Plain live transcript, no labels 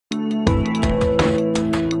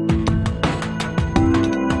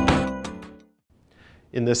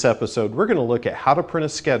In this episode, we're going to look at how to print a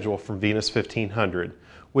schedule from Venus 1500,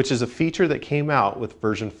 which is a feature that came out with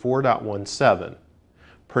version 4.17.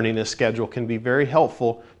 Printing a schedule can be very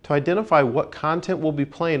helpful to identify what content will be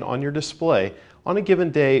playing on your display on a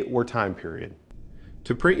given day or time period.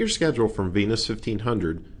 To print your schedule from Venus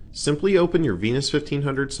 1500, simply open your Venus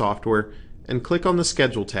 1500 software and click on the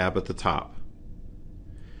Schedule tab at the top.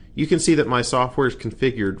 You can see that my software is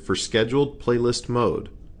configured for scheduled playlist mode.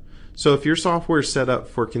 So if your software is set up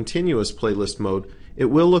for continuous playlist mode, it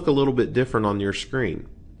will look a little bit different on your screen.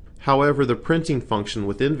 However, the printing function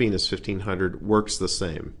within Venus 1500 works the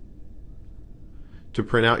same. To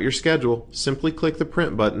print out your schedule, simply click the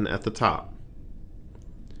Print button at the top.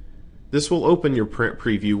 This will open your print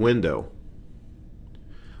preview window.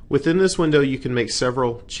 Within this window, you can make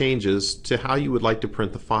several changes to how you would like to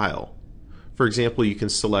print the file. For example, you can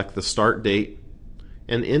select the start date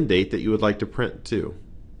and end date that you would like to print to.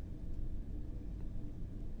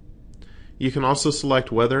 You can also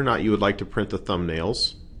select whether or not you would like to print the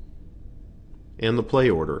thumbnails and the play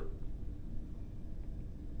order.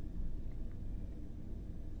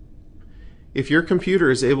 If your computer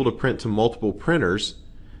is able to print to multiple printers,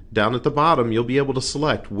 down at the bottom you'll be able to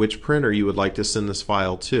select which printer you would like to send this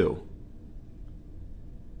file to.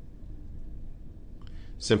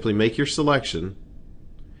 Simply make your selection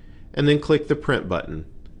and then click the Print button,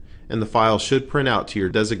 and the file should print out to your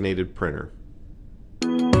designated printer.